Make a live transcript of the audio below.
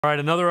All right,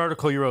 another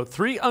article you wrote.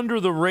 3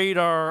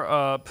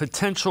 under-the-radar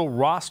potential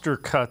roster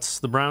cuts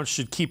the Browns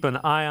should keep an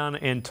eye on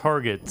and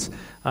target.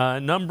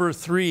 Number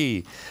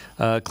 3,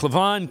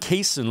 Cleveland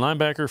Kaysen,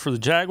 linebacker for the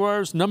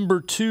Jaguars. Number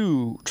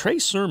 2, Trey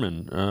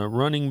Sermon,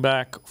 running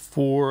back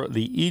for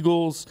the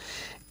Eagles.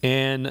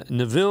 And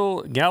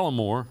Neville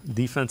Gallimore,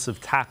 defensive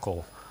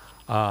tackle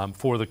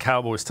for the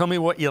Cowboys. Tell me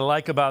what you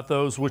like about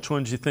those. Which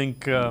ones you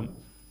think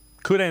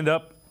could end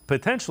up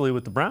potentially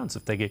with the Browns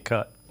if they get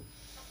cut?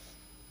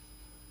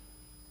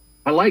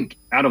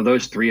 Out of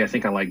those 3, I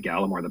think I like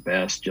Gallimore the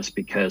best, just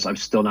because I'm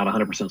still not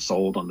 100%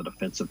 sold on the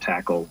defensive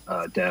tackle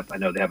depth. I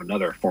know they have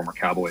another former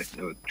Cowboy,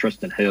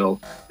 Tristan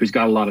Hill, who's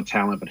got a lot of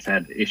talent, but has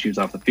had issues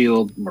off the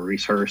field.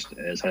 Maurice Hurst,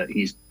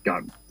 he's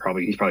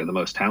probably the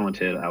most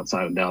talented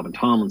outside of Dalvin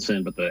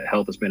Tomlinson, but the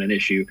health has been an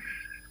issue.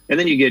 And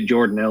then you get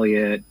Jordan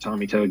Elliott,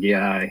 Tommy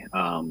Togiai,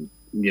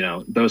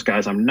 those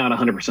guys I'm not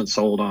 100%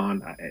 sold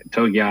on.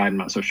 Togiai, I'm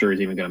not so sure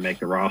he's even going to make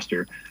the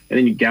roster. And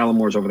then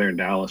Gallimore's over there in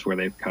Dallas, where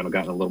they've kind of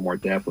gotten a little more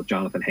depth with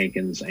Jonathan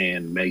Hankins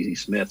and Maisie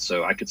Smith.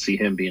 So I could see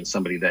him being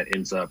somebody that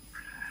ends up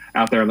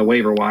out there on the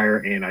waiver wire.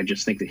 And I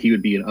just think that he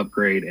would be an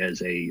upgrade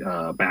as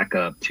a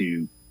backup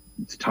to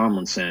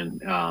Tomlinson.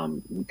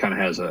 Kind of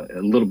has a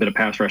little bit of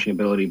pass rushing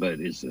ability, but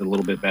is a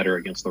little bit better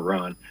against the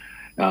run.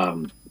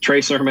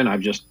 Trey Sermon, I've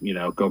just,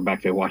 going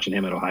back to watching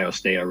him at Ohio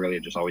State, I really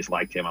just always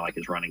liked him. I like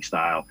his running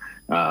style.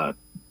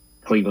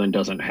 Cleveland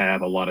doesn't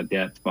have a lot of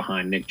depth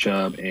behind Nick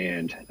Chubb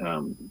and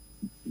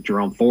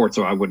Jerome Ford,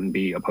 so I wouldn't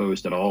be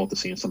opposed at all to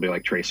seeing somebody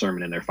like Trey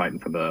Sermon in there fighting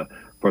for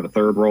the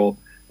third role.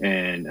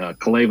 And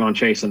K'Lavon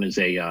Chaisson is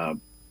a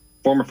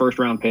former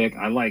first-round pick.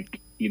 I like,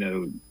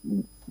 the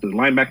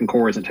linebacking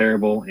core isn't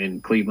terrible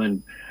in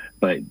Cleveland,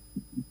 but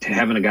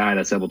having a guy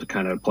that's able to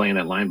kind of play in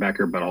that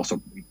linebacker, but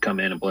also come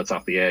in and blitz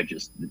off the edge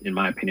is, in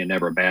my opinion,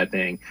 never a bad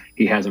thing.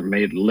 He hasn't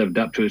lived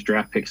up to his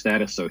draft pick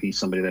status, so he's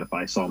somebody that if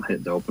I saw him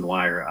hit the open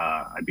wire,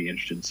 I'd be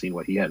interested in seeing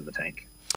what he had in the tank.